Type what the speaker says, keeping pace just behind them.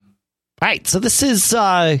All right. So this is,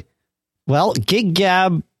 Gig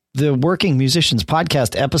Gab, the Working Musicians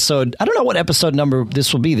podcast episode. I don't know what episode number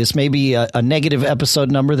this will be. This may be a negative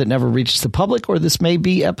episode number that never reaches the public, or this may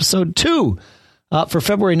be episode 2 for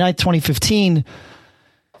February 9th, 2015.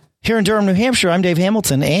 Here in Durham, New Hampshire, I'm Dave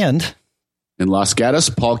Hamilton, and in Los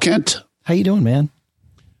Gatos, Paul Kent. How you doing, man?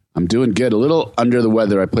 I'm doing good. A little under the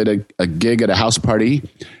weather. I played a gig at a house party,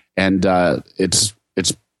 and it's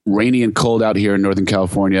rainy and cold out here in Northern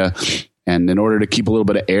California. And in order to keep a little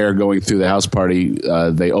bit of air going through the house party,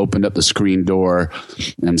 they opened up the screen door.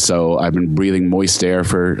 And so I've been breathing moist air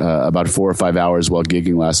for about 4 or 5 hours while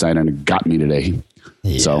gigging last night, and it got me today.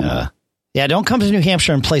 Yeah. So, don't come to New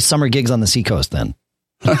Hampshire and play summer gigs on the seacoast then.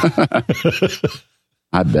 I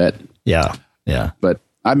bet. Yeah. But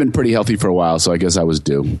I've been pretty healthy for a while, so I guess I was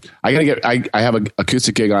due. I have an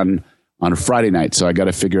acoustic gig on a Friday night, so I got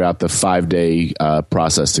to figure out the 5-day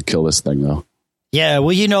process to kill this thing, though. Yeah,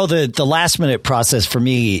 well, the last minute process for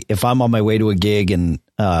me, if I'm on my way to a gig, and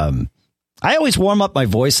I always warm up my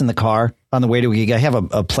voice in the car on the way to a gig. I have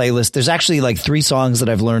a playlist. There's actually like 3 songs that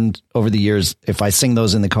I've learned over the years. If I sing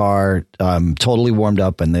those in the car, totally warmed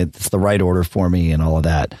up, and it's the right order for me and all of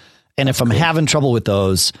that. And if I'm having trouble with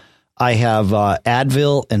those, I have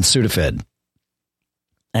Advil and Sudafed.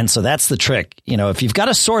 And so that's the trick. If you've got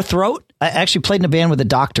a sore throat, I actually played in a band with a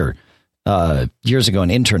doctor years ago, an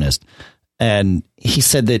internist. And he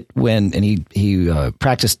said that he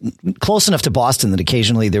practiced close enough to Boston that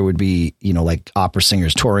occasionally there would be, like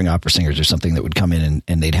touring opera singers or something that would come in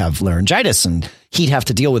and they'd have laryngitis and he'd have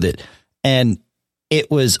to deal with it. And it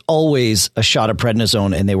was always a shot of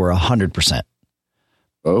prednisone and they were 100%.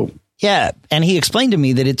 Oh, yeah. And he explained to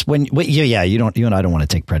me that it's you and I don't want to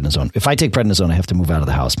take prednisone. If I take prednisone, I have to move out of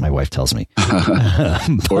the house. My wife tells me.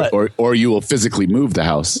 or you will physically move the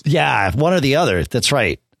house. Yeah. One or the other. That's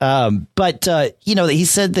right. But he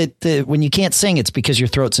said that when you can't sing, it's because your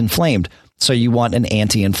throat's inflamed. So you want an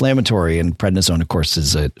anti-inflammatory, and prednisone, of course,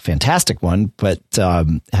 is a fantastic one, but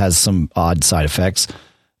has some odd side effects,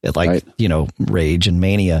 rage and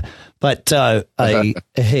mania. But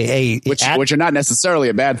which are not necessarily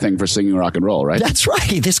a bad thing for singing rock and roll, right? That's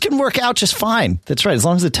right. This can work out just fine. That's right, as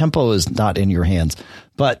long as the tempo is not in your hands.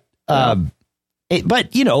 But Advil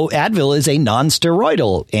is a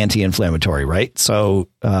non-steroidal anti-inflammatory, right? So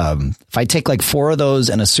if I take like 4 of those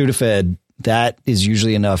and a Sudafed, that is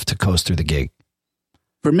usually enough to coast through the gig.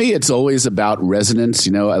 For me, it's always about resonance.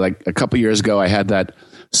 Like a couple years ago, I had that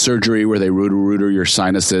surgery where they rooter your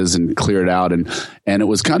sinuses and clear it out. And it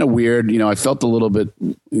was kind of weird. I felt a little bit,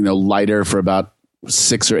 lighter for about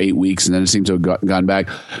 6 or 8 weeks, and then it seemed to have gone back.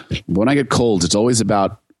 When I get colds, it's always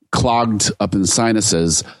about clogged up in the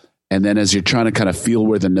sinuses. And then as you're trying to kind of feel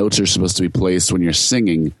where the notes are supposed to be placed when you're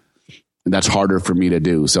singing, that's harder for me to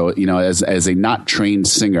do. So, as a not trained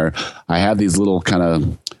singer, I have these little kind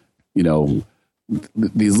of,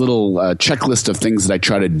 these little checklist of things that I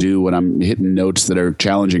try to do when I'm hitting notes that are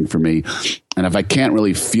challenging for me. And if I can't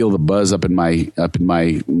really feel the buzz up in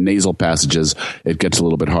my nasal passages, it gets a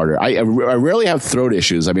little bit harder. I rarely have throat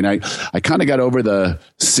issues. I mean, I kind of got over the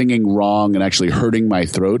singing wrong and actually hurting my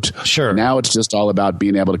throat. Sure. Now it's just all about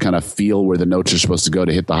being able to kind of feel where the notes are supposed to go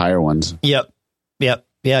to hit the higher ones. Yep. Yeah.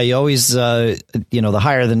 You always, the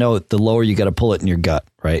higher the note, the lower you got to pull it in your gut,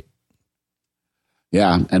 right?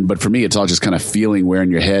 Yeah. But for me, it's all just kind of feeling where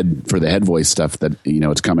in your head for the head voice stuff that,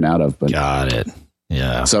 it's coming out of. But got it.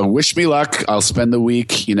 Yeah. So wish me luck. I'll spend the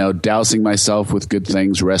week, dousing myself with good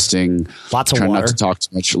things, resting. Lots of water. Trying not to talk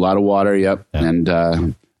too much. A lot of water. Yep. Yeah.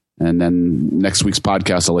 And then next week's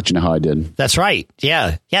podcast, I'll let you know how I did. That's right.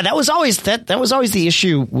 Yeah. Yeah. That was always the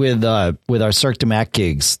issue with our Cirque du Mac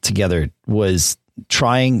gigs together, was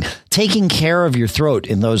taking care of your throat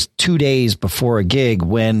in those 2 days before a gig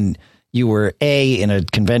when you were in a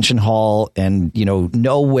convention hall and,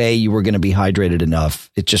 no way you were going to be hydrated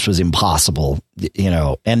enough. It just was impossible,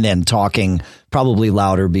 and then talking probably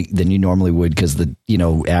louder than you normally would, because the,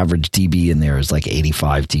 average dB in there is like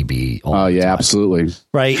 85 dB. Oh yeah, absolutely.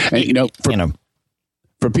 Right. And,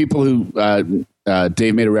 for people who,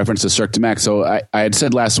 Dave made a reference to Cirque du Mac. So I had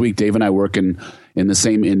said last week, Dave and I work in the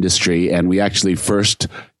same industry, and we actually first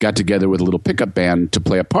got together with a little pickup band to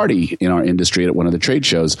play a party in our industry at one of the trade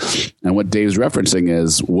shows. And what Dave's referencing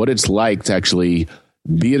is what it's like to actually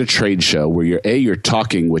be at a trade show where you're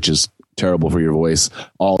talking, which is terrible for your voice,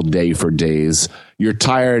 all day for days. You're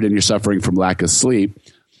tired and you're suffering from lack of sleep,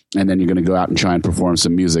 and then you're going to go out and try and perform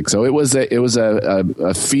some music. So it was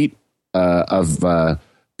a feat of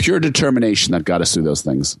pure determination that got us through those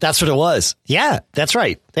things. That's what it was. Yeah, that's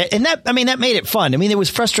right. And that made it fun. I mean, it was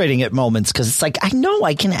frustrating at moments because it's like, I know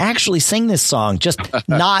I can actually sing this song, just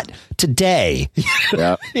not today.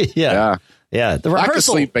 Yeah. Yeah. The rehearsal. Lack of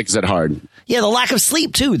sleep makes it hard. Yeah, the lack of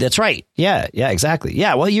sleep too. That's right. Yeah, exactly.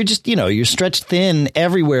 Yeah, well, you're just, you're stretched thin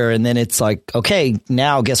everywhere. And then it's like, okay,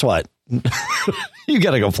 now guess what? You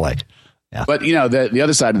got to go play. Yeah. But, the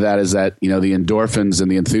other side of that is that, the endorphins and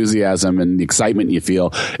the enthusiasm and the excitement you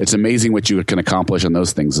feel, it's amazing what you can accomplish on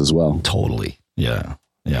those things as well. Totally. Yeah.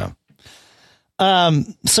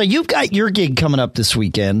 So you've got your gig coming up this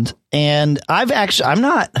weekend, and I'm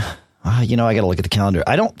not, I got to look at the calendar.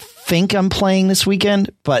 I don't think I'm playing this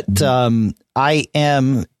weekend, but I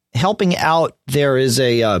am helping out. There's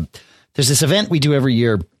this event we do every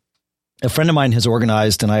year. A friend of mine has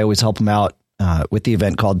organized, and I always help him out with the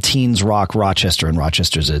event called Teens Rock Rochester, and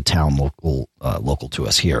Rochester's a town local to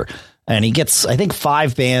us here. And he gets, I think,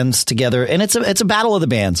 5 bands together, and it's a battle of the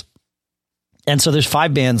bands. And so there's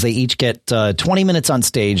 5 bands. They each get 20 minutes on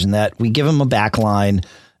stage, and that we give them a back line,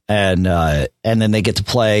 and then they get to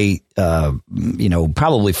play,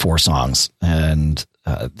 probably 4 songs. And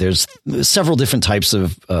there's several different types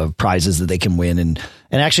of prizes that they can win, and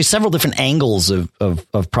actually several different angles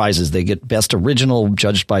of prizes. They get best original,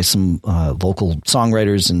 judged by some local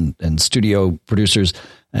songwriters and studio producers,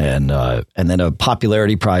 and then a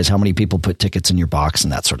popularity prize, how many people put tickets in your box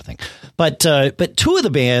and that sort of thing. But 2 of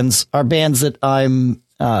the bands are bands that I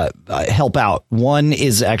help out. One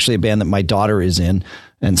is actually a band that my daughter is in,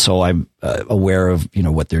 and so I'm aware of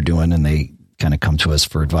what they're doing, and they kind of come to us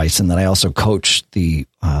for advice. And then I also coach the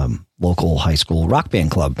local high school rock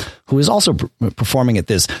band club, who is also performing at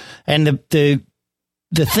this. And the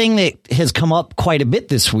thing that has come up quite a bit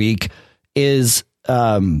this week is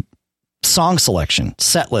song selection,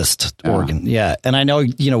 set list, organ. Yeah. And I know,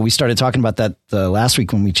 we started talking about that last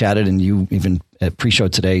week when we chatted, and you even at pre-show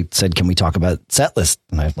today said, can we talk about set list?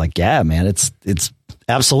 And I'm like, yeah, man, it's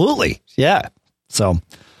absolutely. Yeah. So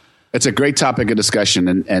it's a great topic of discussion.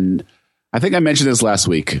 And I think I mentioned this last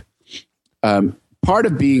week. Part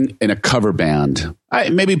of being in a cover band,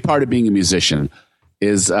 maybe part of being a musician,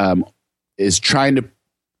 is trying to,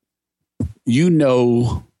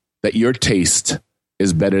 that your taste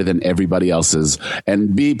is better than everybody else's,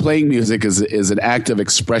 and playing music is an act of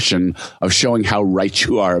expression of showing how right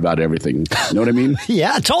you are about everything. You know what I mean?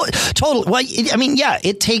 Yeah, totally. Well,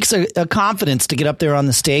 it takes a confidence to get up there on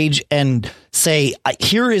the stage and say,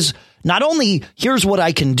 here's what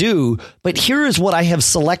I can do, but here is what I have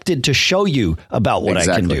selected to show you about what I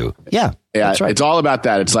can do. Yeah, that's right. It's all about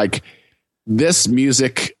that. It's like, this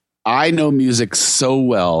music, I know music so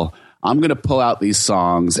well. I'm going to pull out these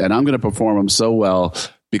songs and I'm going to perform them so well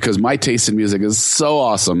because my taste in music is so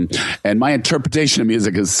awesome and my interpretation of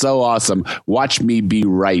music is so awesome. Watch me be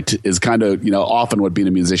right is kind of, often what being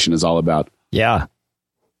a musician is all about. Yeah.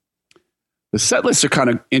 The set lists are kind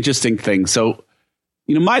of interesting things. So,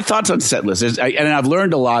 my thoughts on set lists, and I've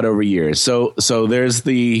learned a lot over years. So there's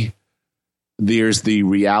the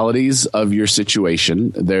realities of your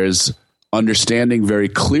situation. There's understanding very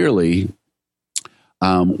clearly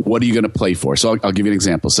what are you going to play for. So I'll give you an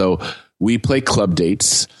example. So we play club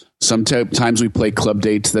dates. Sometimes we play club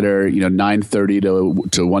dates that are 9:30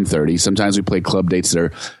 to 1:30. Sometimes we play club dates that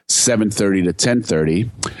are 7:30 to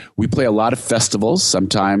 10:30. We play a lot of festivals.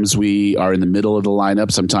 Sometimes we are in the middle of the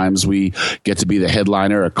lineup. Sometimes we get to be the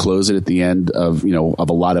headliner or close it at the end of of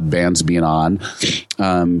a lot of bands being on.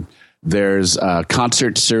 There's a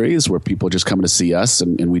concert series where people just come to see us,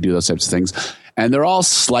 and we do those types of things. And they're all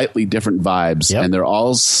slightly different vibes, and they're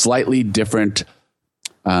all slightly different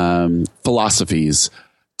philosophies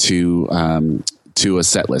to a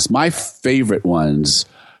set list. My favorite ones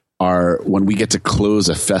are when we get to close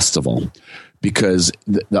a festival, because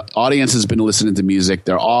the audience has been listening to music.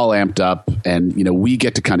 They're all amped up, and we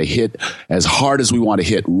get to kind of hit as hard as we want to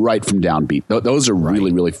hit right from downbeat. Those are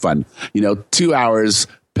really, really fun. 2 hours,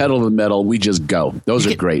 pedal to the metal, we just go. Those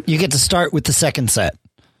are great. You get to start with the second set.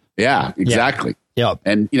 Yeah, exactly. Yeah.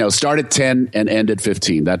 And start at 10 and end at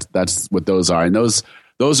 15. That's what those are. And those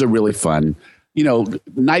are really fun.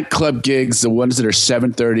 Nightclub gigs, the ones that are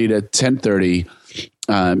 7:30 to 10:30,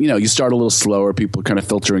 you start a little slower. People are kind of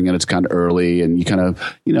filtering in. It's kind of early, and you kind of,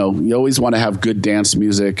 you always want to have good dance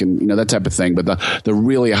music and, that type of thing. But the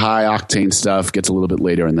really high octane stuff gets a little bit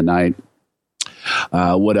later in the night.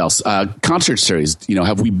 What else? Concert series.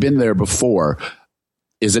 Have we been there before?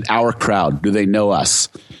 Is it our crowd? Do they know us?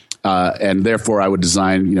 And therefore I would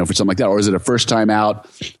design, for something like that. Or is it a first time out?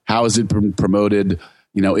 How is it promoted?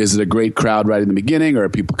 Is it a great crowd right in the beginning, or are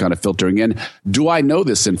people kind of filtering in? Do I know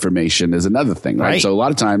this information is another thing, right? So a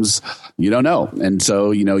lot of times you don't know. And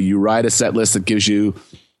so, you write a set list that gives you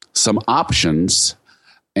some options,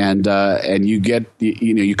 and you get,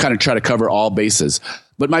 you kind of try to cover all bases.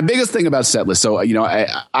 But my biggest thing about set list, so,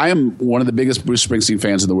 I am one of the biggest Bruce Springsteen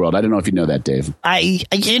fans in the world. I don't know if you know that, Dave.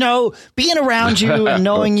 Being around you and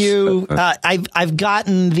knowing you, I've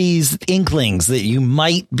gotten these inklings that you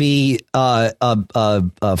might be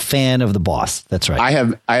a fan of the boss. That's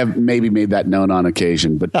right. I have maybe made that known on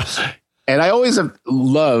occasion, but and I always have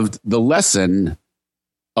loved the lesson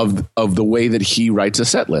of the way that he writes a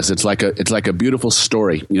set list. It's like a beautiful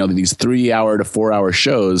story, these 3 hour to 4 hour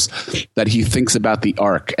shows that he thinks about the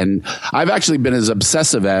arc. And I've actually been as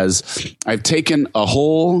obsessive as I've taken a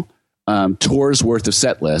whole tour's worth of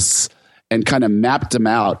set lists and kind of mapped them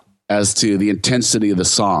out as to the intensity of the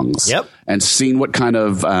songs. Yep. And seen what kind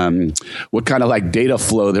of like data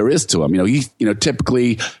flow there is to them. He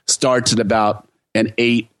typically starts at about an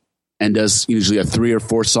 8 and does usually a 3 or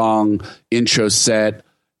 4 song intro set,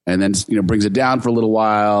 and then brings it down for a little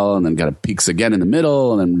while, and then kind of peaks again in the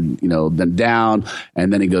middle, and then then down,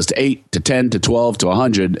 and then he goes to 8 to 10 to 12 to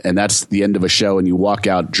 100, and that's the end of a show, and you walk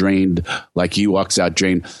out drained, like he walks out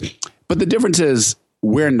drained. But the difference is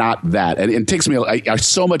we're not that, and it takes me. I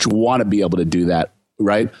so much want to be able to do that.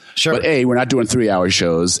 Right. Sure. But A, we're not doing 3 hour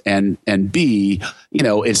shows, and B,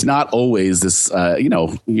 it's not always this,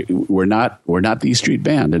 we're not the E Street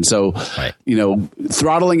Band. And so, right.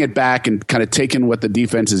 Throttling it back and kind of taking what the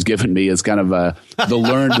defense has given me is kind of the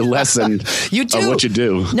learned lesson of what you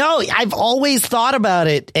do. No, I've always thought about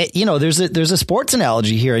it. There's a sports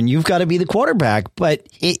analogy here, and you've got to be the quarterback, but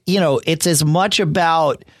it's as much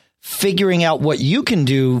about figuring out what you can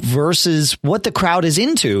do versus what the crowd is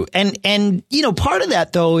into. And part of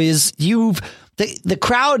that, though, is the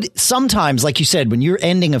crowd sometimes, like you said, when you're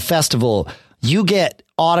ending a festival, you get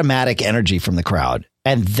automatic energy from the crowd.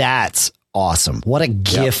 And that's awesome. What a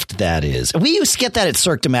gift that is. We used to get that at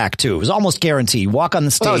Cirque du Mac, too. It was almost guaranteed. You walk on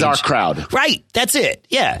the stage. That was our crowd. Right. That's it.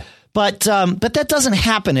 Yeah. But that doesn't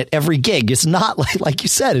happen at every gig. It's not like you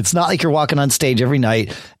said, it's not like you're walking on stage every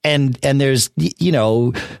night and there's,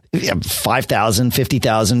 5,000,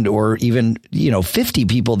 50,000 or even, 50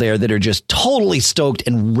 people there that are just totally stoked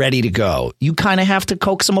and ready to go. You kind of have to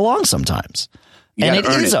coax them along sometimes. And it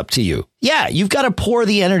is up to you. Yeah. You've got to pour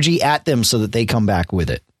the energy at them so that they come back with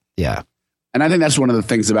it. Yeah. And I think that's one of the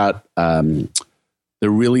things about the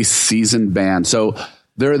really seasoned band. So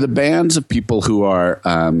there are the bands of people who are,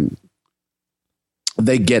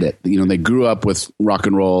 they get it. They grew up with rock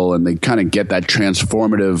and roll, and they kind of get that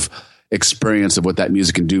transformative experience of what that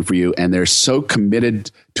music can do for you. And they're so committed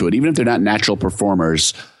to it. Even if they're not natural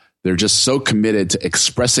performers, they're just so committed to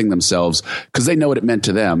expressing themselves because they know what it meant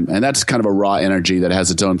to them. And that's kind of a raw energy that has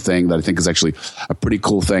its own thing that I think is actually a pretty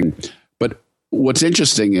cool thing. But what's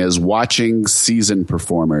interesting is watching seasoned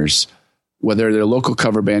performers, whether they're local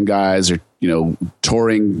cover band guys or,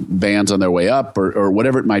 touring bands on their way up or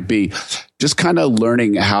whatever it might be, just kind of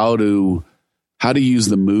learning how to use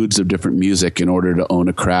the moods of different music in order to own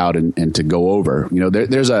a crowd and to go over.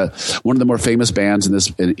 There's one of the more famous bands in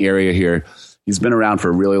this area here. He's been around for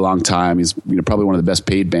a really long time. He's probably one of the best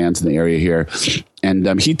paid bands in the area here.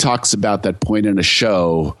 And he talks about that point in a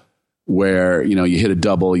show where, you hit a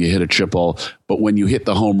double, you hit a triple, but when you hit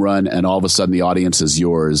the home run and all of a sudden the audience is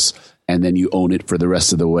yours, and then you own it for the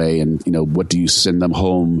rest of the way. And, what do you send them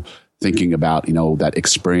home thinking about, that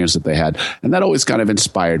experience that they had? And that always kind of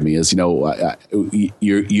inspired me is,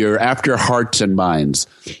 you're after hearts and minds.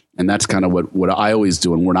 And that's kind of what I always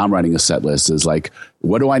do. And when I'm writing a set list is like,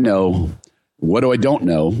 what do I know? What do I don't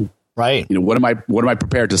know? Right. What am I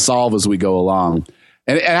prepared to solve as we go along?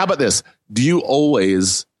 And how about this? Do you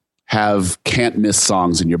always have can't miss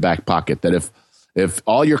songs in your back pocket that if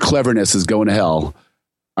all your cleverness is going to hell,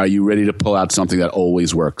 are you ready to pull out something that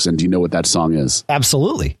always works? And do you know what that song is?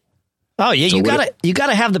 Absolutely. Oh yeah. So you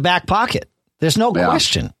gotta have the back pocket. There's no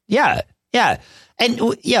question. Yeah. Yeah. And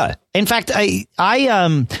yeah, in fact,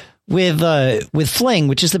 I with Fling,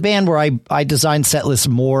 which is the band where I design set lists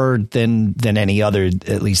more than any other,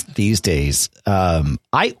 at least these days.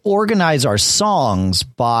 I organize our songs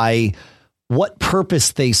by what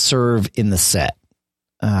purpose they serve in the set.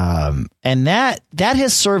 And that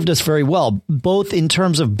has served us very well, both in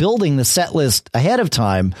terms of building the set list ahead of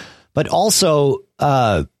time, but also,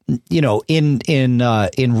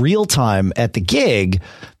 in real time at the gig,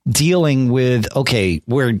 dealing with, okay,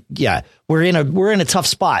 we're in a tough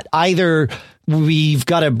spot. Either we've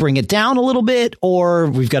got to bring it down a little bit or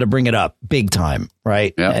we've got to bring it up big time.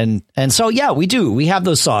 Right. Yeah. And so, yeah, we have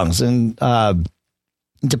those songs. And,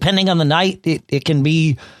 depending on the night, it can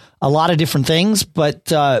be a lot of different things.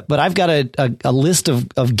 But I've got a list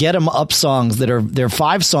of get 'em up songs they're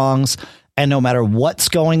 5 songs, and no matter what's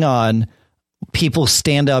going on, people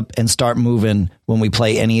stand up and start moving when we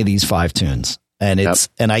play any of these 5 tunes. And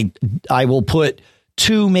and I will put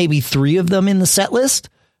 2, maybe 3 of them in the set list,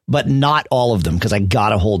 but not all of them, because I got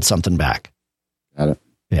to hold something back. Got it.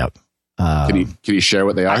 Yep. Can you share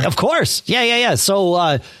what they are? Of course. Yeah.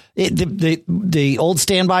 So the old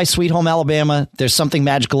standby, Sweet Home Alabama, there's something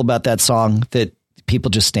magical about that song that people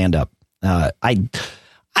just stand up. I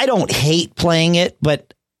don't hate playing it,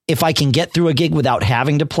 but if I can get through a gig without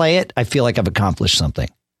having to play it, I feel like I've accomplished something.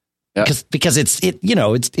 Yeah. Because it's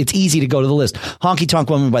easy to go to the list. Honky Tonk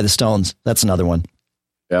Woman by the Stones. That's another one.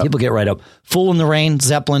 Yeah. People get right up. Fool in the Rain,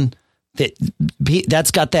 Zeppelin.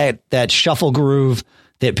 That's got that shuffle groove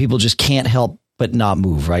that people just can't help but not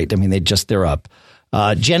move, right? I mean, they're up.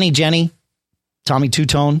 Jenny, Tommy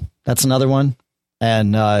Two-Tone, that's another one.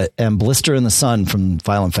 And Blister in the Sun from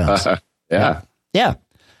Violent Femmes. Yeah.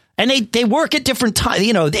 And they work at different times.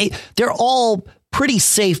 You know, they're all pretty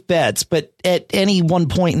safe bets, but at any one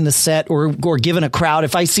point in the set or given a crowd,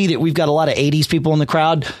 if I see that we've got a lot of 80s people in the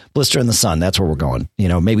crowd, Blister in the Sun, that's where we're going. You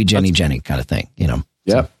know, maybe Jenny kind of thing, you know.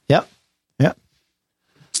 Yeah. Yep.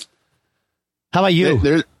 How about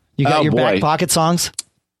you? You got your back pocket songs?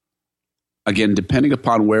 Again, depending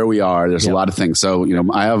upon where we are, there's a lot of things. So, you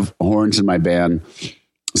know, I have horns in my band,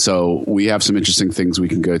 so we have some interesting things we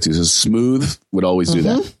can go to. So Smooth would always do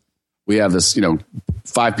that. We have this,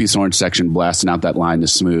 5-piece horn section blasting out that line to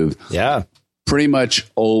Smooth. Yeah. Pretty much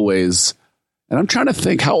always. And I'm trying to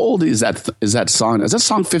think, how old is that song? Is that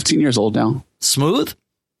song 15 years old now? Smooth?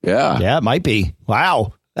 Yeah. Yeah, it might be.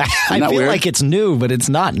 Wow. I feel weird? Like it's new, but it's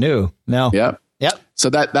not new. No. Yep. So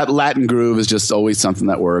that Latin groove is just always something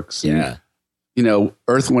that works. Yeah. And,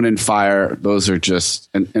 Earth, Wind, and Fire, those are just,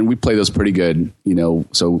 and we play those pretty good,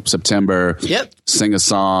 so September, Sing a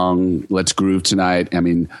Song, Let's Groove Tonight. I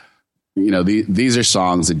mean, these are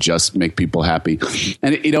songs that just make people happy.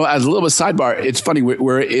 And, as a little bit sidebar, it's funny,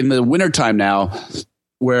 we're in the wintertime now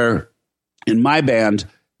where in my band,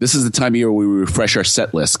 this is the time of year where we refresh our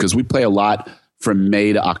set list because we play a lot from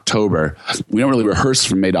May to October. We don't really rehearse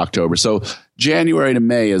from May to October. So January to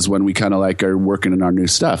May is when we kind of like are working on our new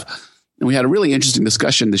stuff. And we had a really interesting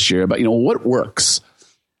discussion this year about, what works.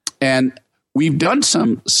 And we've done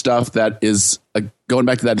some stuff that is going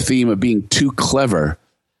back to that theme of being too clever.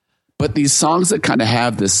 But these songs that kind of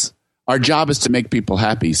have this, our job is to make people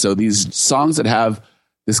happy. So these songs that have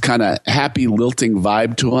this kind of happy lilting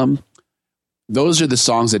vibe to them, those are the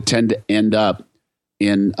songs that tend to end up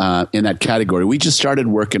in that category. We just started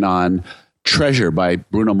working on Treasure by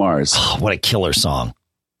Bruno Mars. Oh, what a killer song.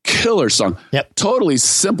 Yep. Totally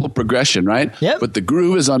simple progression, right? Yep. But the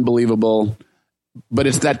groove is unbelievable. But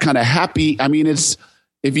it's that kind of happy. I mean, it's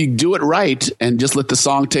if you do it right and just let the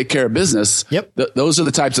song take care of business. Yep. Those are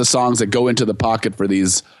the types of songs that go into the pocket for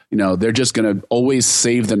these. They're just going to always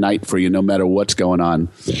save the night for you, no matter what's going on.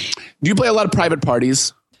 Do you play a lot of private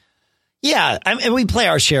parties? Yeah, we play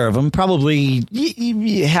our share of them, probably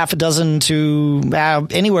half a dozen to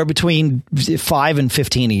anywhere between 5 and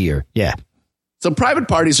 15 a year. Yeah. So private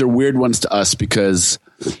parties are weird ones to us because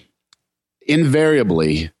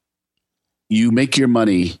invariably you make your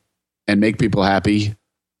money and make people happy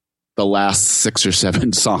the last 6 or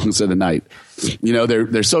 7 songs of the night.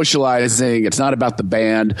 They're socializing. It's not about the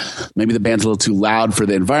band. Maybe the band's a little too loud for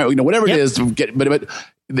the environment. Whatever it is.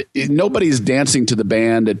 But nobody's dancing to the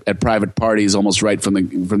band at private parties almost right from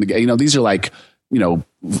the. These are like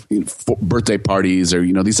birthday parties or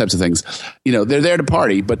these types of things. They're there to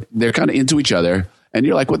party, but they're kind of into each other, and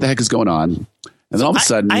you're like, what the heck is going on? And then all of a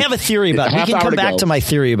sudden, I have a theory about it. We can come back to my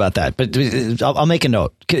theory about that, but I'll make a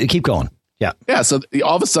note. Keep going. Yeah. So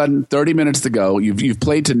all of a sudden, 30 minutes to go. You've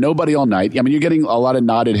played to nobody all night. I mean, you're getting a lot of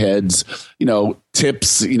nodded heads,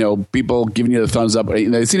 tips, people giving you the thumbs up.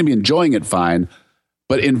 They seem to be enjoying it fine.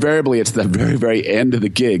 But invariably, it's the very, very end of the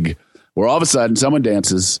gig where all of a sudden someone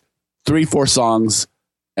dances 3-4 songs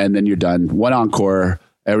and then you're done. One encore.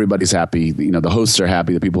 Everybody's happy. The hosts are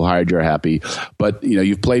happy. The people who hired you are happy. But,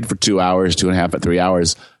 you've played for 2 hours, 2.5 or 3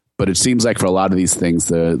 hours. But it seems like for a lot of these things,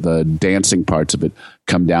 the dancing parts of it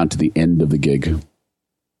come down to the end of the gig.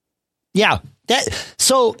 Yeah.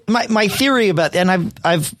 So my theory about, and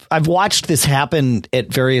I've watched this happen at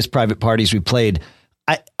various private parties we played.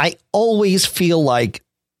 I always feel like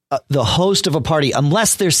the host of a party,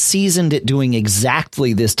 unless they're seasoned at doing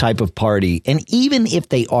exactly this type of party, and even if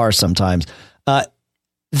they are sometimes,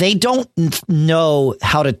 they don't know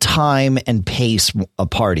how to time and pace a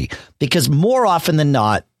party, because more often than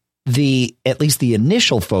not, at least the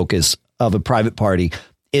initial focus of a private party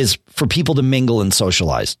is for people to mingle and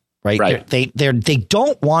socialize, right? They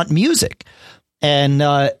don't want music. And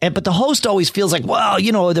but the host always feels like,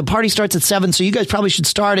 well, the party starts at 7, so you guys probably should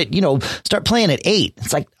start playing at 8.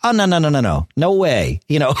 It's like, oh, no way.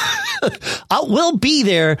 We'll be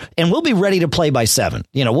there and we'll be ready to play by 7.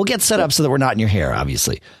 We'll get set up so that we're not in your hair,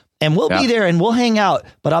 obviously. And we'll be there and we'll hang out.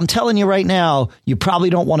 But I'm telling you right now, you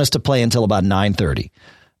probably don't want us to play until about 9:30.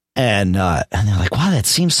 And they're like, wow, that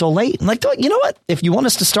seems so late. I'm like, you know what? If you want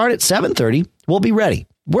us to start at 7:30, we'll be ready.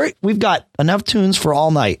 We've got enough tunes for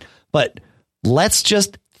all night, but let's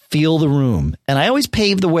just feel the room. And I always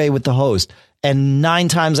pave the way with the host. And 9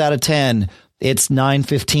 times out of 10, it's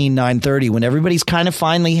 9:15, 9:30 when everybody's kind of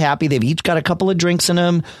finally happy. They've each got a couple of drinks in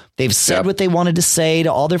them. They've said what they wanted to say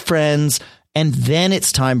to all their friends. And then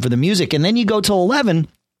it's time for the music. And then you go till 11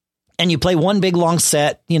 and you play one big long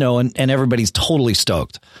set, and everybody's totally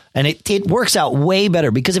stoked. And it works out way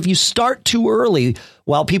better because if you start too early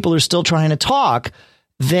while people are still trying to talk,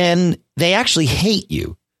 then they actually hate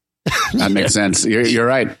you. That makes sense. You're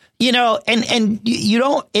right. And you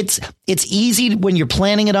don't, it's easy when you're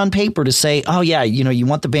planning it on paper to say, oh yeah, you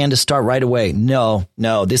want the band to start right away. No,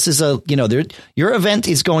 this is your event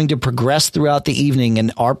is going to progress throughout the evening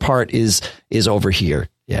and our part is over here.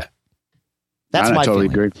 Yeah. That's my totally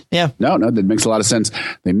feeling. agree. Yeah. No, that makes a lot of sense.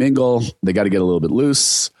 They mingle, they got to get a little bit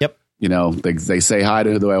loose. Yep. They say hi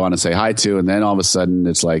to who I want to say hi to. And then all of a sudden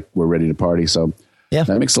it's like, we're ready to party. So yeah,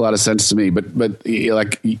 that makes a lot of sense to me. But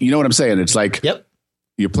like, you know what I'm saying? It's like, yep.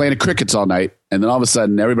 You're playing at crickets all night, and then all of a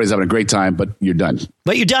sudden everybody's having a great time, but you're done.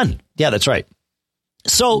 Yeah, that's right.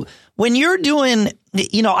 So when you're doing,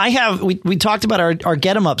 we talked about our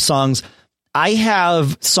Get 'em Up songs. I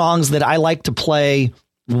have songs that I like to play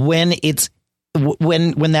when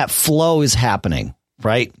when that flow is happening,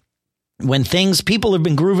 right? When people have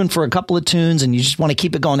been grooving for a couple of tunes and you just want to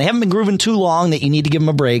keep it going. They haven't been grooving too long that you need to give them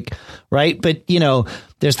a break, right? But,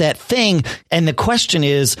 there's that thing. And the question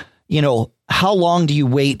is, how long do you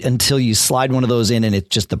wait until you slide one of those in and it's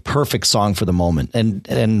just the perfect song for the moment?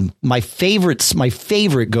 And my favorite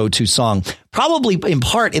go-to song, probably in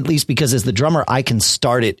part, at least because as the drummer, I can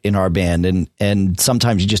start it in our band. And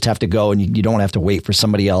sometimes you just have to go and you don't have to wait for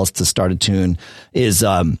somebody else to start a tune is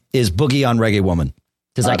Boogie on Reggae Woman.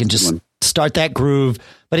 Because I can just start that groove,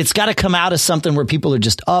 but it's got to come out as something where people are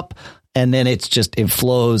just up and then it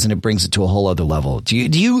flows and it brings it to a whole other level.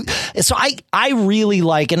 So I really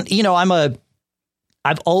like, and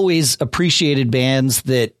I've always appreciated bands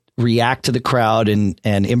that react to the crowd and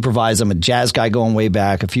improvise. I'm a jazz guy going way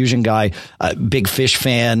back, a fusion guy, a Big Fish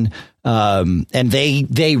fan. And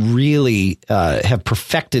they really have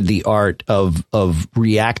perfected the art of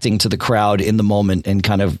reacting to the crowd in the moment and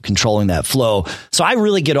kind of controlling that flow. So I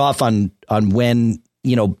really get off on when,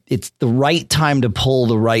 it's the right time to pull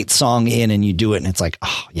the right song in and you do it. And it's like,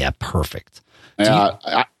 oh yeah, perfect.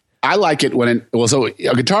 I like it when so a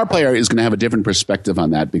guitar player is going to have a different perspective on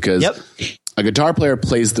that because a guitar player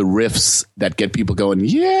plays the riffs that get people going,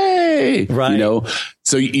 yay, right?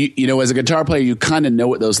 So as a guitar player, you kind of know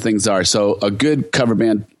what those things are. So a good cover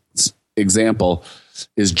band example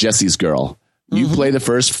is Jesse's Girl. You play the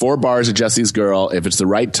first 4 bars of Jesse's Girl. If it's the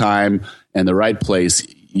right time and the right place,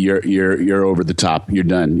 you're over the top. You're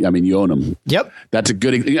done. I mean, you own them. Yep. That's a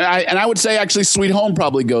good, and I would say actually Sweet Home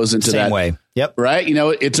probably goes into that way. Yep. Right.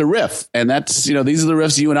 It's a riff, and that's, these are the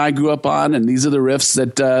riffs you and I grew up on. And these are the riffs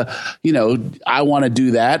that, I want to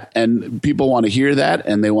do that, and people want to hear that,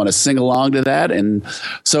 and they want to sing along to that. And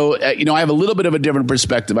so, I have a little bit of a different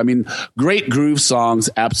perspective. I mean, great groove songs.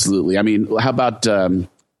 Absolutely. I mean, how about,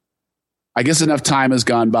 I guess enough time has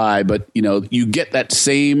gone by, but you get that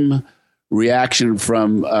same reaction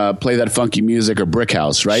from Play That Funky Music or Brick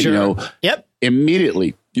House, right? Sure.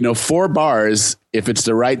 Immediately, 4 bars, if it's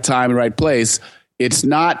the right time and right place, it's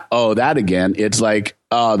not, oh, that again. It's like,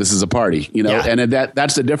 oh, this is a party, and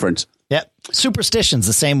that's the difference. Yep. Superstition's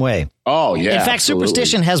the same way. Oh, yeah. In fact, absolutely.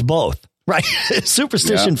 Superstition has both, right?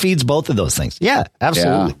 Superstition feeds both of those things. Yeah,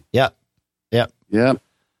 absolutely. Yeah.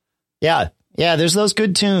 Yeah, there's those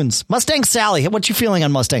good tunes. Mustang Sally. What you feeling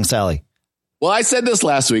on Mustang Sally? Well, I said this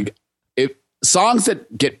last week. Songs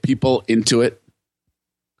that get people into it.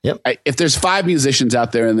 Yep. If there's 5 musicians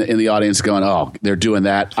out there in the audience going, oh, they're doing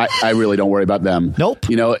that, I really don't worry about them. Nope.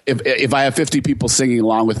 If I have 50 people singing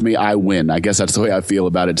along with me, I win. I guess that's the way I feel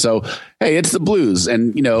about it. So, hey, it's the blues.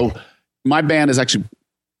 And, my band is actually,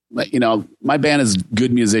 my band is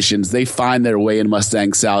good musicians. They find their way in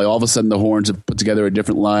Mustang Sally. All of a sudden the horns have put together a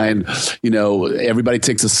different line. Everybody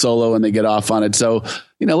takes a solo and they get off on it. So,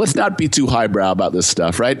 let's not be too highbrow about this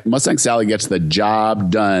stuff, right? Mustang Sally gets the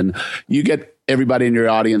job done. You get everybody in your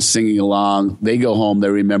audience singing along. They go home, they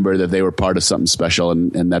remember that they were part of something special,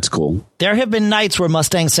 and that's cool. There have been nights where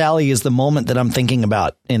Mustang Sally is the moment that I'm thinking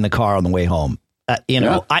about in the car on the way home.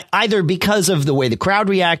 Either because of the way the crowd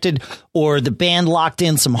reacted, or the band locked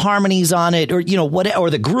in some harmonies on it, or or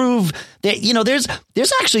the groove. That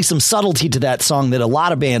there's actually some subtlety to that song that a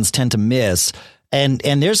lot of bands tend to miss. And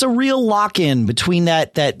there's a real lock-in between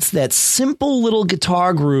that simple little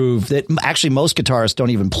guitar groove that actually most guitarists don't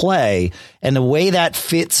even play, and the way that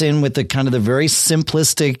fits in with the kind of the very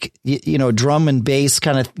simplistic, drum and bass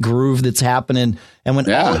kind of groove that's happening. And when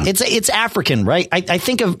it's African, right? I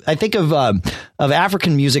think of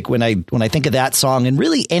African music when I think of that song, and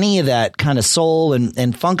really any of that kind of soul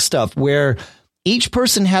and funk stuff where each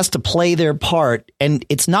person has to play their part, and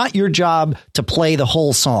it's not your job to play the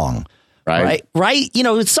whole song. Right.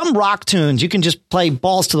 Some rock tunes, you can just play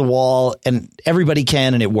balls to the wall and everybody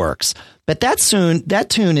can, and it works. But that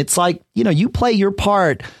tune, it's like, you play your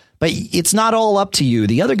part, but it's not all up to you.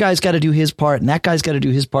 The other guy's got to do his part, and that guy's got to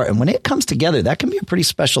do his part. And when it comes together, that can be a pretty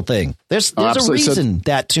special thing. There's a reason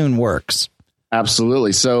that tune works.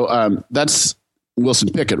 Absolutely. So that's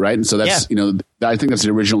Wilson Pickett, right? And so that's, I think that's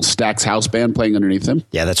the original Stax House Band playing underneath him.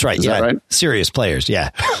 Yeah, that's right. Is that right? Serious players.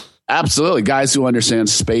 Yeah. Absolutely. Guys who understand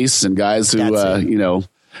space, and guys who,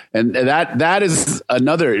 and that is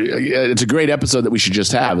another, it's a great episode that we should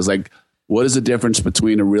just have, is like, what is the difference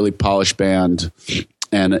between a really polished band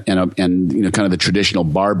and kind of the traditional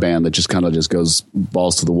bar band that just kind of just goes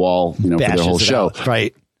balls to the wall, for their whole show. Out,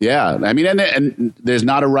 right. Yeah. I mean, and there's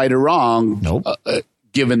not a right or wrong, nope.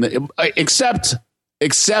 Given except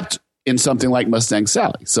in something like Mustang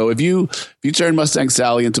Sally. So if you turn Mustang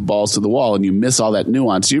Sally into balls to the wall and you miss all that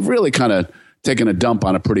nuance, you've really kind of taken a dump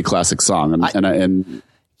on a pretty classic song. My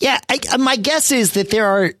guess is that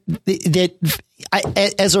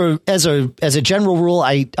as a general rule,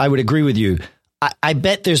 I would agree with you. I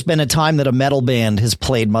bet there's been a time that a metal band has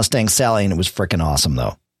played Mustang Sally and it was freaking awesome,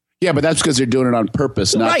 though. Yeah, but that's because they're doing it on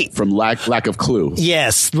purpose, not from lack of clue.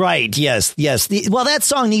 Yes, right. Yes. Well, that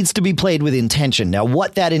song needs to be played with intention. Now,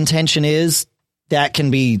 what that intention is, that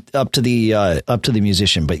can be up to the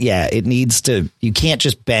musician. But yeah, it needs to. You can't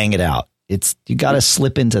just bang it out. You got to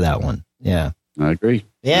slip into that one. Yeah, I agree.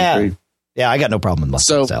 Yeah, I got no problem with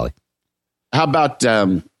Mustang Sally. How about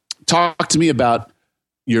talk to me about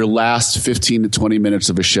your last 15 to 20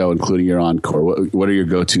 minutes of a show, including your encore? What are your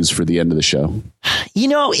go-tos for the end of the show?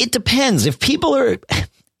 It depends. If people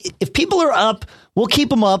are up, we'll keep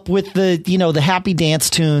them up with the happy dance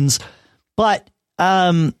tunes, but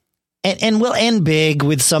and we'll end big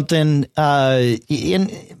with something.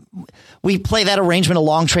 We play that arrangement of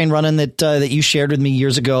Long Train Running that you shared with me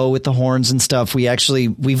years ago with the horns and stuff.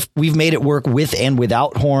 We've made it work with and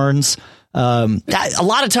without horns. A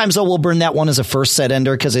lot of times though, we'll burn that one as a first set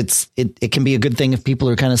ender, because it can be a good thing if people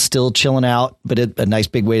are kind of still chilling out, but a nice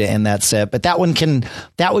big way to end that set. But that one can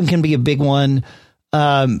be a big one.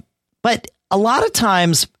 But a lot of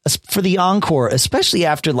times for the encore, especially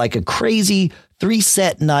after like a crazy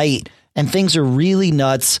 3-set night and things are really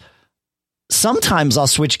nuts, sometimes I'll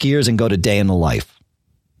switch gears and go to Day in the Life.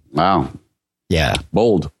 Wow. Yeah.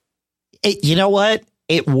 Bold. You know what?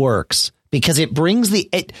 It works. Because it brings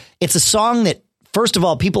it's a song that, first of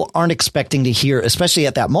all, people aren't expecting to hear, especially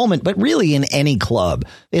at that moment, but really in any club.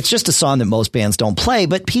 It's just a song that most bands don't play,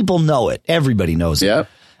 but people know it. Everybody knows it. Yep.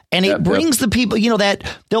 And it brings the people, that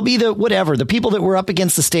there'll be the people that were up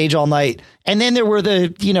against the stage all night. And then there were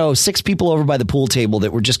the, 6 people over by the pool table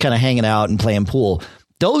that were just kind of hanging out and playing pool.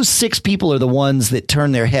 Those 6 people are the ones that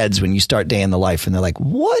turn their heads when you start Day in the Life, and they're like,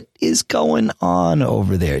 what is going on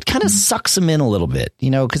over there? It kind of sucks them in a little bit,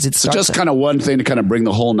 because it's just kind of one thing to kind of bring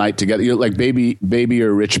the whole night together. Like Baby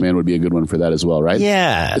or Rich Man would be a good one for that as well, right?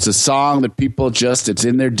 Yeah. It's a song that people it's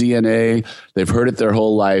in their DNA. They've heard it their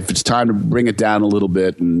whole life. It's time to bring it down a little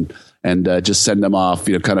bit and just send them off,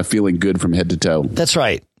 kind of feeling good from head to toe. That's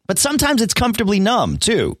right. But sometimes it's comfortably numb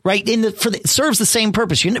too, right? It serves the same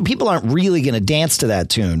purpose. People aren't really going to dance to that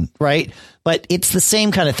tune, right? But it's the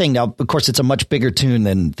same kind of thing. Now, of course, it's a much bigger tune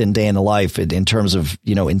than Day in the Life in terms of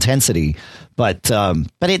intensity, but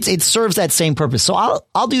it serves that same purpose. So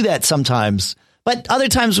I'll do that sometimes, but other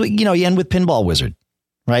times you end with Pinball Wizard,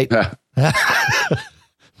 right? I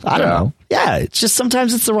don't know. Yeah, it's just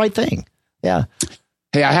sometimes it's the right thing. Yeah.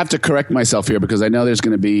 Hey, I have to correct myself here because I know there's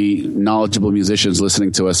going to be knowledgeable musicians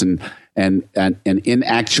listening to us, and in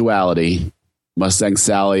actuality, Mustang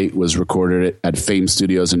Sally was recorded at Fame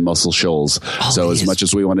Studios in Muscle Shoals. So as much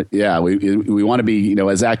as we want to, we want to be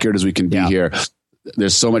as accurate as we can be here.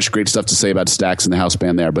 there's so much great stuff to say about Stax and the house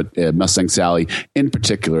band there, but Mustang Sally in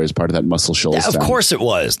particular is part of that Muscle Shoals. Of course it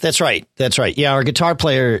was. That's right. Yeah, our guitar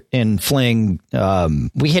player in Fling,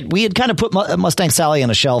 we had kind of put Mustang Sally on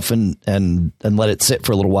a shelf and let it sit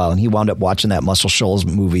for a little while, and he wound up watching that Muscle Shoals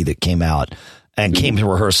movie that came out and came to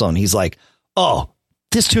rehearsal, and he's like, "Oh,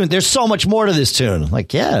 this tune, there's so much more to this tune." I'm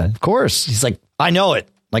like, yeah, of course. He's like, "I know it."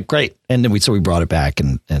 Like, great. And then we brought it back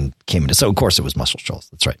and came into, so of course it was Muscle Shoals.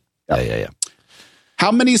 That's right. Yeah.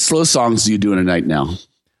 How many slow songs do you do in a night now?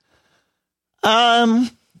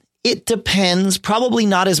 It depends. Probably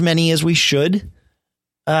not as many as we should.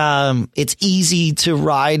 It's easy to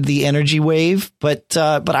ride the energy wave, but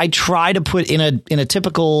I try to put in a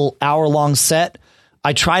typical hour-long set,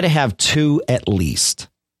 I try to have 2 at least.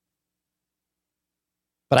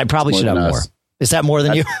 But I probably should have more. Is that more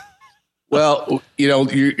than you? Well,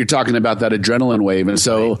 you're talking about that adrenaline wave, and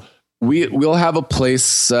so we'll have a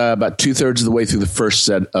place about 2/3 of the way through the first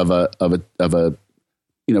set of a kind of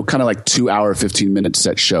like 2 hour, 15-minute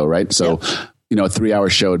set show, right? So, a 3-hour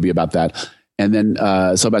show would be about that, and then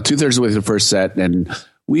so about 2/3 of the way through the first set, and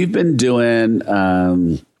we've been doing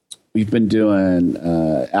Al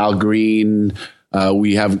Green.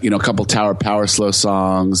 We have a couple Tower Power slow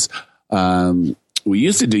songs. We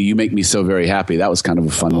used to do "You Make Me So Very Happy." That was kind of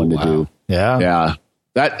a fun one to do. Yeah.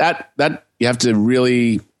 That you have to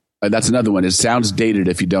really. That's another one. It sounds dated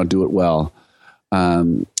if you don't do it well.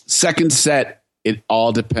 Second set, it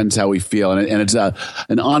all depends how we feel, and it's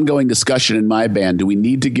an ongoing discussion in my band. Do we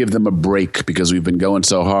need to give them a break because we've been going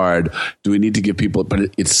so hard? Do we need to give people?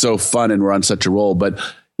 But it's so fun, and we're on such a roll. But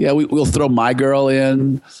yeah, we'll throw "My Girl"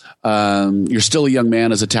 in. "You're Still a Young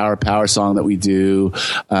Man" is a Tower Power song that we do.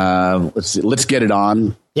 Let's see, "Let's Get It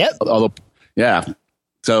On." Yep. Although, yeah.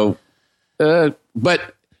 So,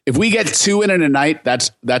 but if we get 2 in a night,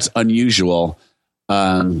 that's unusual.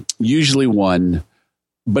 Usually 1.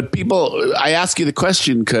 But I ask you the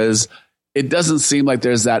question because it doesn't seem like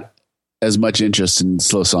there's that as much interest in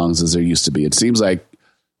slow songs as there used to be. It seems like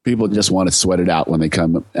people just want to sweat it out when they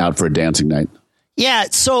come out for a dancing night. Yeah.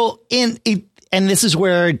 So and this is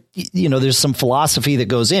where, there's some philosophy that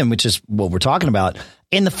goes in, which is what we're talking about.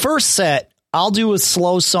 In the first set, I'll do a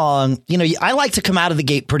slow song. I like to come out of the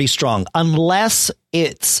gate pretty strong, unless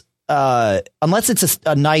it's a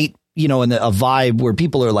night, in a vibe where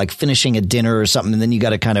people are like finishing a dinner or something, and then you got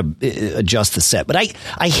to kind of adjust the set. But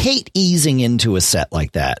I hate easing into a set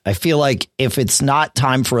like that. I feel like if it's not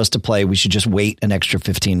time for us to play, we should just wait an extra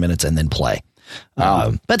 15 minutes and then play.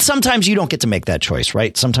 But sometimes you don't get to make that choice,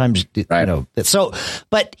 right? Sometimes, so,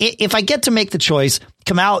 but if I get to make the choice,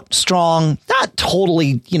 come out strong, not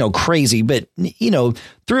totally, crazy, but, 3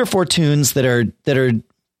 or 4 tunes that are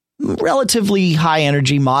relatively high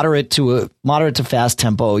energy, moderate to fast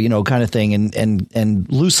tempo, kind of thing, and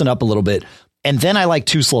loosen up a little bit. And then I like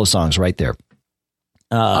 2 slow songs right there.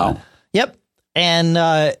 Yep.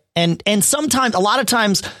 And sometimes, a lot of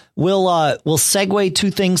times we'll segue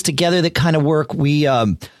 2 things together that kind of work. We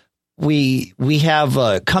have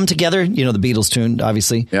Come Together, the Beatles tune,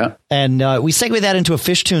 obviously. Yeah. And we segue that into a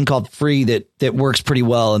Fish tune called Free that works pretty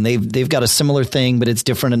well. And they've got a similar thing, but it's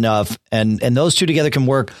different enough. And those 2 together can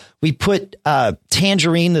work. We put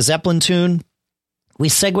Tangerine, the Zeppelin tune. We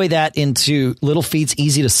segue that into Little Feat's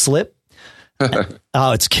Easy to Slip.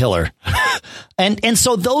 Oh, it's killer. And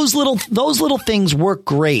so those little things work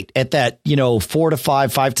great at that, 4 to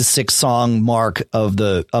 5, 5 to 6 song mark of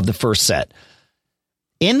the first set.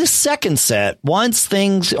 In the second set, once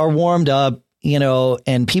things are warmed up,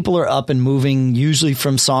 and people are up and moving, usually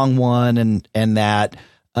from song 1 and that,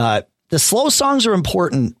 the slow songs are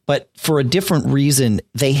important, but for a different reason.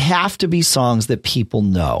 They have to be songs that people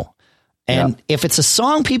know. And if it's a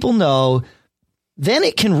song people know, then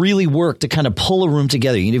it can really work to kind of pull a room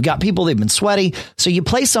together. You've got people, they've been sweaty. So you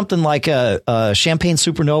play something like a Champagne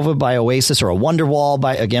Supernova by Oasis, or a Wonderwall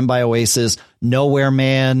by Oasis, Nowhere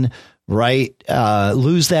Man, right?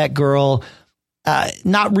 Lose That Girl.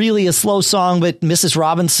 Not really a slow song, but Mrs.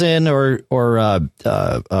 Robinson or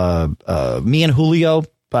Me and Julio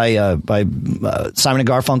by Simon and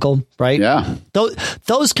Garfunkel, right? Yeah.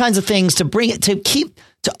 Those kinds of things to bring it,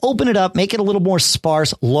 to open it up, make it a little more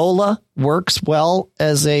sparse. Lola works well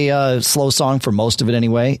as a slow song for most of it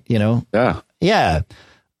anyway, Yeah. Yeah.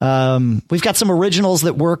 We've got some originals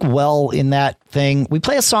that work well in that thing. We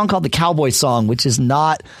play a song called the Cowboy Song, which is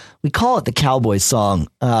not, we call it the Cowboy Song.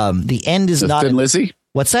 The end is not. Thin Lizzy?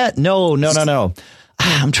 What's that? No.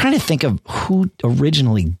 I'm trying to think of who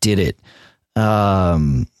originally did it.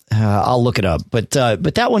 I'll look it up, but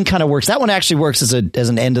that one kind of works. That one actually works as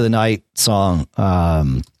an end of the night song.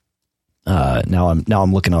 Now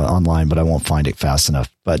I'm looking online, but I won't find it fast enough.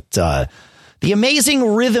 But The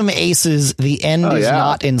Amazing Rhythm Aces. The end is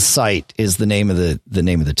not in sight is the name of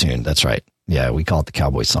the tune. That's right. Yeah, we call it the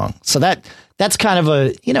cowboy song. So that's kind of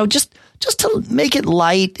a, just to make it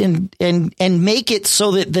light and make it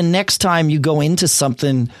so that the next time you go into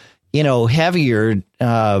something, heavier,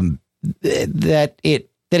 that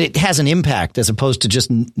it has an impact as opposed to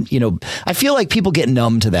just, I feel like people get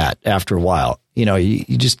numb to that after a while.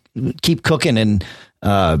 You just keep cooking and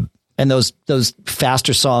those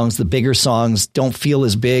faster songs, the bigger songs don't feel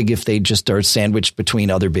as big if they just are sandwiched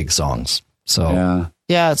between other big songs. So,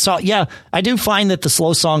 I do find that the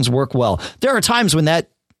slow songs work well. There are times when that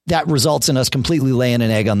results in us completely laying an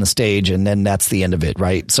egg on the stage, and then that's the end of it,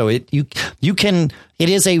 right? So it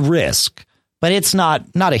is a risk, but it's not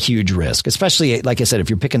a huge risk, especially like I said, if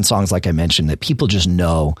you're picking songs like I mentioned that people just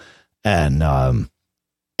know, and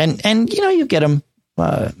you get them,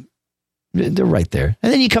 they're right there,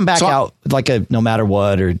 and then you come back out with like a No Matter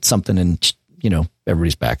What or something, and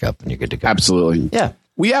everybody's back up and you're good to go. Absolutely, yeah.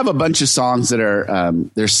 We have a bunch of songs that are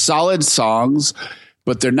they're solid songs,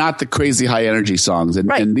 but they're not the crazy high energy songs.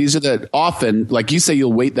 And these are often, like you say,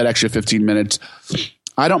 you'll wait that extra 15 minutes.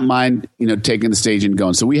 I don't mind, taking the stage and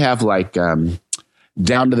going. So we have like Down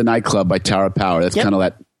to the Nightclub by Tower of Power. That's kind of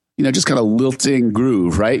that, just kind of lilting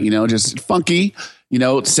groove, right? Just funky,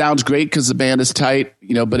 it sounds great because the band is tight,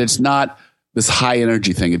 but it's not this high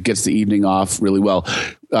energy thing. It gets the evening off really well.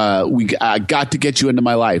 I Got to Get You Into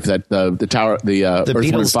My Life, that the Tower, the Earth, Beatles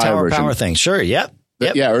Wind and Fire Tower version. Power thing. Sure. Yep.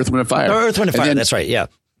 Yeah. Earth, Wind and Fire. Earth, Wind and Fire. That's right. Yeah.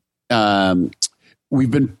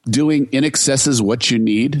 We've been doing In Excess's What You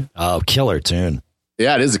Need. Oh, killer tune.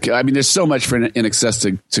 Yeah, it is. There's so much for In Excess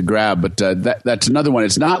to grab, but that's another one.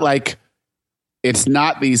 It's not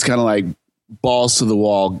these kind of like balls to the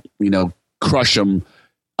wall, crush them.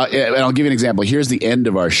 And I'll give you an example. Here's the end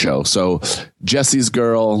of our show. So Jesse's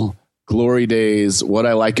Girl, Glory Days, What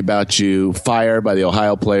I Like About You, Fire by the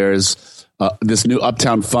Ohio Players, this new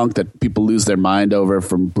Uptown Funk that people lose their mind over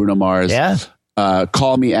from Bruno Mars. Yeah.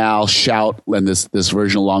 Call Me Al, Shout, and this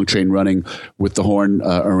version of Long Train Running with the horn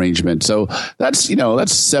arrangement. So that's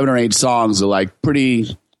 7 or 8 songs that like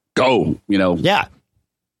pretty go, Yeah.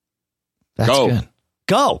 That's go. Good.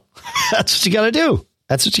 Go. That's what you got to do.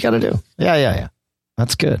 That's what you got to do. Yeah.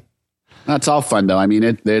 That's good. That's all fun though.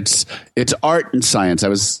 It's art and science.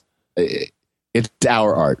 It's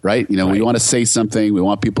our art, right? We want to say something. We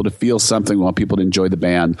want people to feel something. We want people to enjoy the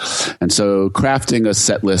band. And so crafting a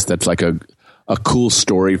set list that's like a cool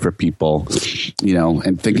story for people,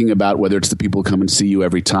 and thinking about whether it's the people who come and see you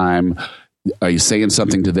every time. Are you saying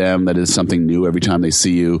something to them that is something new every time they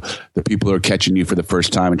see you? The people who are catching you for the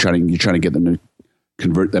first time and you're trying to get them to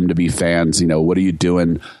convert them to be fans. What are you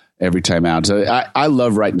doing every time out? So I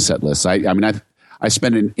love writing set lists. I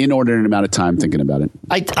spend an inordinate amount of time thinking about it.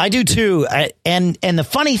 I do too. And the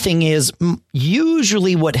funny thing is,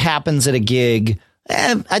 usually what happens at a gig,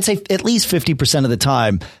 I'd say at least 50% of the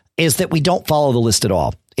time, is that we don't follow the list at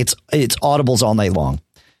all. It's audibles all night long.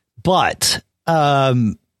 But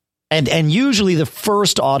and usually the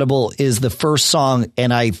first audible is the first song,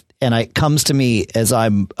 and it comes to me as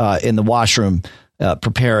I'm in the washroom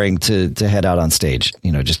preparing to head out on stage.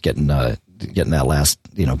 Just getting that last,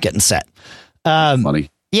 getting set.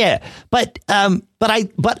 Funny. Yeah. But I'll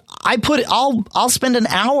spend an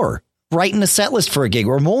hour writing a set list for a gig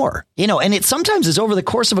or more, and it sometimes is over the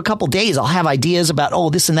course of a couple days. I'll have ideas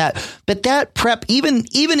about, this and that, but that prep, even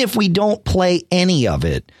if we don't play any of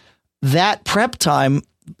it, that prep time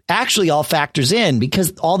actually all factors in,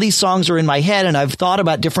 because all these songs are in my head and I've thought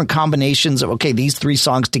about different combinations of, okay, these 3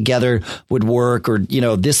 songs together would work, or,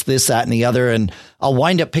 this, that, and the other. And I'll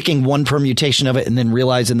wind up picking one permutation of it and then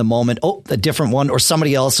realize in the moment, a different one, or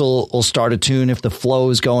somebody else will start a tune if the flow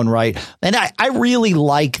is going right. And I really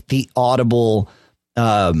like the audible,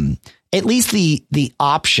 at least the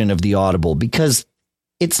option of the audible, because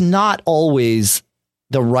it's not always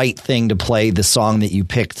the right thing to play the song that you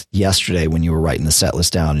picked yesterday when you were writing the set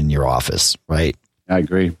list down in your office, right? I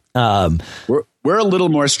agree. We're a little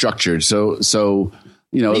more structured, so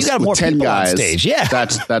you got more 10 people guys on stage. Yeah,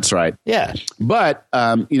 that's right. Yeah, but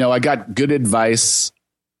I got good advice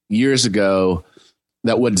years ago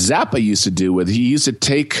that what Zappa used to do he used to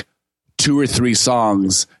take 2 or 3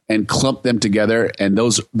 songs and clump them together, and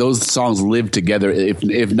those songs live together,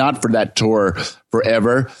 if not for that tour,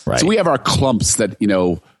 forever. Right. So we have our clumps that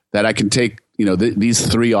that I can take these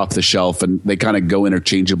 3 off the shelf, and they kind of go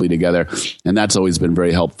interchangeably together, and that's always been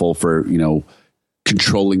very helpful for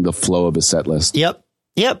controlling the flow of a set list.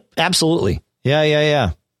 Yep, absolutely.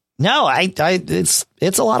 Yeah. No,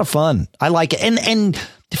 it's a lot of fun. I like it, and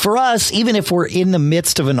for us, even if we're in the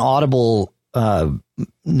midst of an audible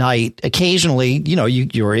night, occasionally,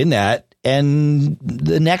 you're in that, and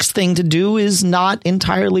the next thing to do is not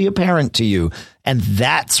entirely apparent to you. And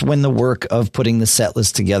that's when the work of putting the set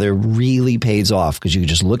list together really pays off, because you can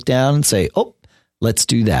just look down and say, oh, let's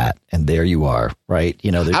do that. And there you are. Right.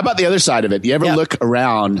 You know, how about the other side of it? You ever look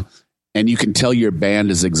around and you can tell your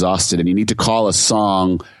band is exhausted and you need to call a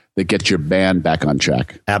song that gets your band back on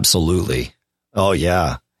track? Absolutely. Oh,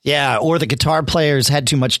 yeah. Yeah. Or the guitar player's had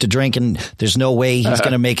too much to drink and there's no way he's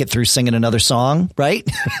going to make it through singing another song. Right.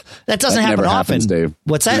 That doesn't happen often. Happens, Dave.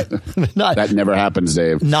 What's that? That never happens,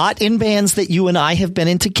 Dave. Not in bands that you and I have been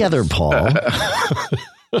in together, Paul.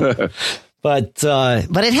 But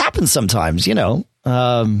it happens sometimes, you know.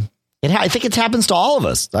 I think it happens to all of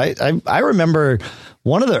us. I remember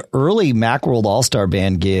one of the early Macworld All-Star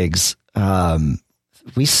Band gigs.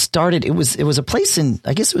 We started. It was a place in,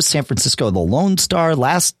 I guess it was San Francisco, the Lone Star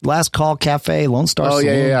Last Call Cafe, Lone Star. Oh,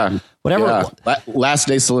 Saloon, yeah. Whatever. Yeah. Last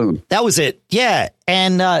Day Saloon. That was it. Yeah.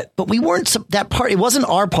 And but we weren't that party. It wasn't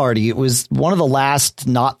our party. It was one of the last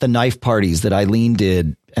Not the Knife parties that Eileen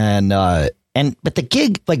did. But the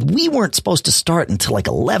gig, like, we weren't supposed to start until like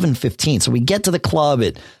 11:15. So we get to the club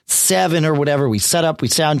at 7 or whatever. We set up, we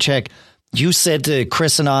sound check. You said to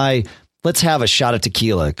Chris and I, let's have a shot of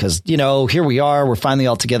tequila because, you know, here we are. We're finally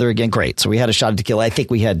all together again. Great. So we had a shot of tequila. I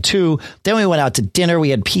think we had 2. Then we went out to dinner. We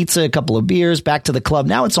had pizza, a couple of beers, back to the club.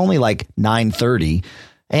 Now it's only like 9:30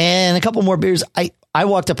 and a couple more beers. I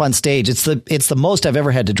walked up on stage. It's the most I've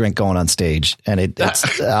ever had to drink going on stage. And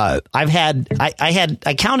I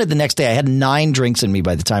counted the next day. I had 9 drinks in me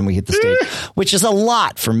by the time we hit the stage, which is a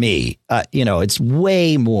lot for me. You know, it's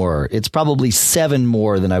way more. It's probably 7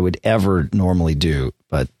 more than I would ever normally do.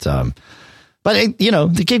 But you know,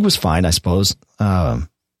 the gig was fine, I suppose.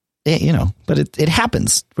 You know, but it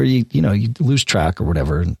happens where you lose track or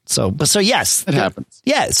whatever. So yes, it happens.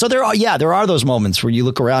 Yeah. So there are those moments where you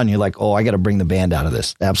look around and you're like, oh, I got to bring the band out of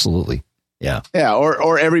this. Absolutely. Yeah. Yeah.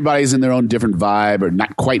 Or everybody's in their own different vibe or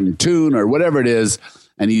not quite in tune or whatever it is.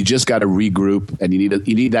 And you just got to regroup and you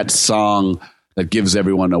need that song that gives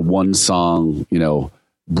everyone a one song, you know,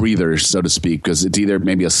 breather, so to speak, because it's either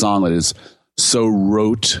maybe a song that is so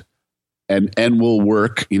rote and will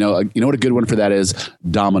work. You know what a good one for that is?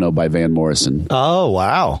 Domino by Van Morrison. Oh,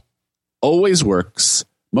 wow. Always works.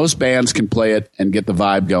 Most bands can play it and get the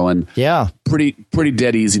vibe going. Yeah. Pretty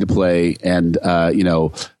dead easy to play. And, you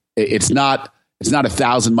know, it's not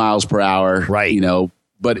 1,000 miles per hour, right? You know,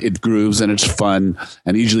 but it grooves and it's fun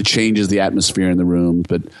and usually changes the atmosphere in the room.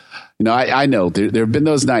 But, you know, I know there have been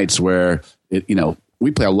those nights where we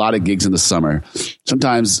play a lot of gigs in the summer.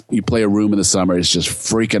 Sometimes you play a room in the summer, it's just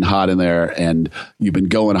freaking hot in there and you've been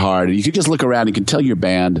going hard and you can just look around and you can tell your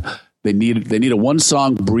band they need a one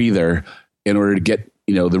song breather in order to get,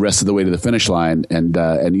 you know, the rest of the way to the finish line. And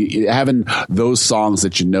having those songs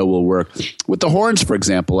that, you know, will work with the horns, for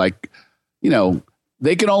example, like, you know,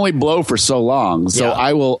 they can only blow for so long. So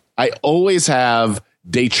yeah. I always have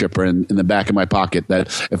Day Tripper in the back of my pocket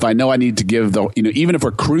that if I know I need to give even if we're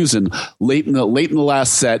cruising late in the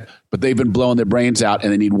last set, but they've been blowing their brains out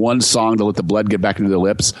and they need one song to let the blood get back into their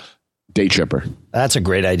lips, Day Tripper. That's a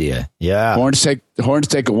great idea. Yeah. Horns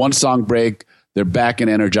take a one song break. They're back and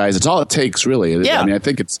energized. It's all it takes, really. Yeah. I mean, I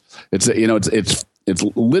think it's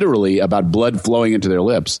literally about blood flowing into their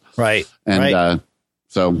lips. Right. And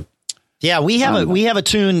so. Yeah, we have a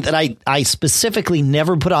tune that I specifically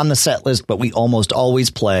never put on the set list, but we almost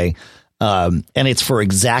always play. And it's for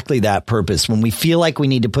exactly that purpose. When we feel like we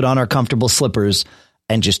need to put on our comfortable slippers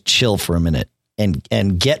and just chill for a minute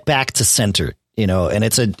and get back to center, you know, and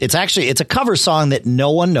it's a cover song that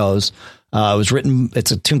no one knows.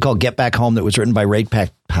 It's a tune called Get Back Home that was written by Ray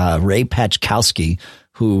Pachkowski,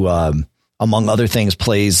 who, among other things,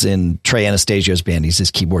 plays in Trey Anastasio's band. He's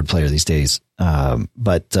his keyboard player these days.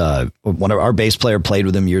 But one of our bass player played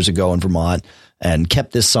with him years ago in Vermont and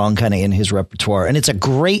kept this song kind of in his repertoire. And it's a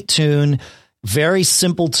great tune, very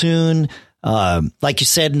simple tune. Like you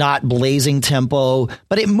said, not blazing tempo,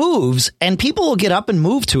 but it moves and people will get up and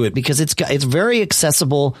move to it because it's very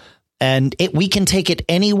accessible and we can take it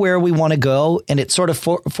anywhere we want to go. And it sort of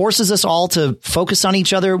forces us all to focus on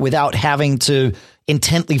each other without having to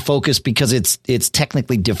intently focus because it's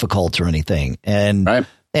technically difficult or anything. And, right.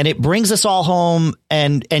 And it brings us all home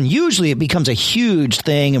and usually it becomes a huge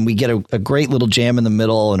thing and we get a great little jam in the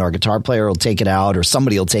middle and our guitar player will take it out or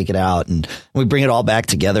somebody will take it out and we bring it all back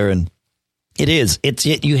together. And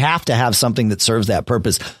you have to have something that serves that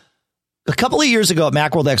purpose. A couple of years ago at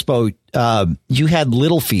Macworld Expo, you had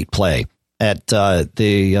Little Feat play at the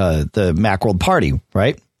Macworld party,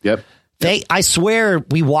 right? Yep. I swear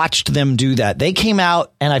we watched them do that. They came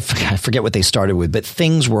out and I forget what they started with, but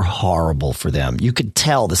things were horrible for them. You could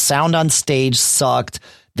tell the sound on stage sucked.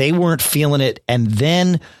 They weren't feeling it. And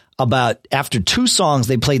then after 2 songs,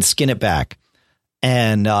 they played Skin It Back.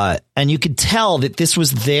 And you could tell that this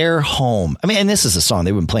was their home. I mean, and this is a song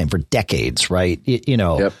they've been playing for decades, right?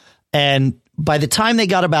 Yep. And by the time they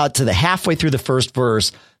got about to the halfway through the first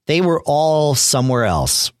verse, they were all somewhere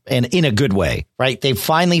else, and in a good way, right? They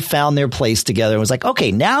finally found their place together and was like,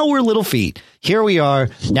 okay, now we're Little Feat. Here we are.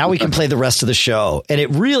 Now we can play the rest of the show. And it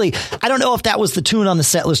really, I don't know if that was the tune on the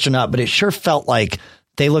set list or not, but it sure felt like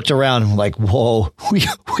they looked around like, whoa,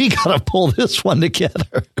 we got to pull this one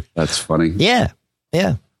together. That's funny. Yeah.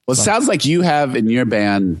 Yeah. Well, it sounds like you have in your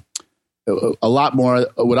band a lot more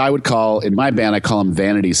what I would call, in my band, I call them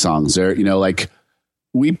vanity songs. They're, like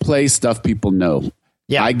we play stuff people know.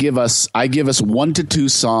 Yeah. I give us 1 to 2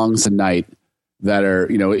 songs a night that are,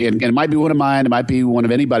 and it might be one of mine. It might be one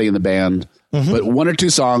of anybody in the band, but 1 or 2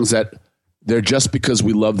 songs that they're just because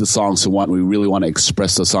we love the song. So we really want to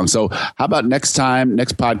express those songs. So how about next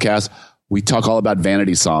podcast, we talk all about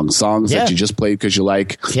vanity songs that you just play because you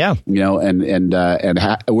like, and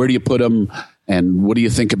where do you put them and what do you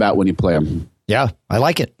think about when you play them? Yeah, I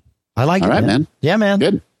like it. All right, man. Yeah, man.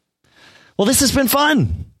 Good. Well, this has been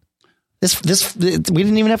fun. This we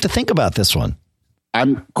didn't even have to think about this one.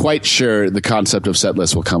 I'm quite sure the concept of set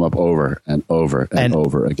list will come up over and over and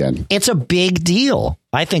over again. It's a big deal.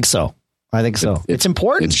 I think so. It's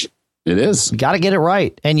important. It is. You got to get it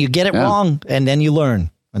right, and you get it wrong, and then you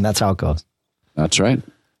learn, and that's how it goes. That's right.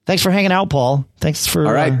 Thanks for hanging out, Paul. Thanks for.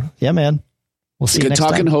 All right. Yeah, man. We'll see you next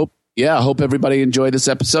time. Good talking. Hope everybody enjoyed this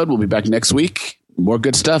episode. We'll be back next week. More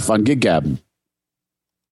good stuff on Gig Gab.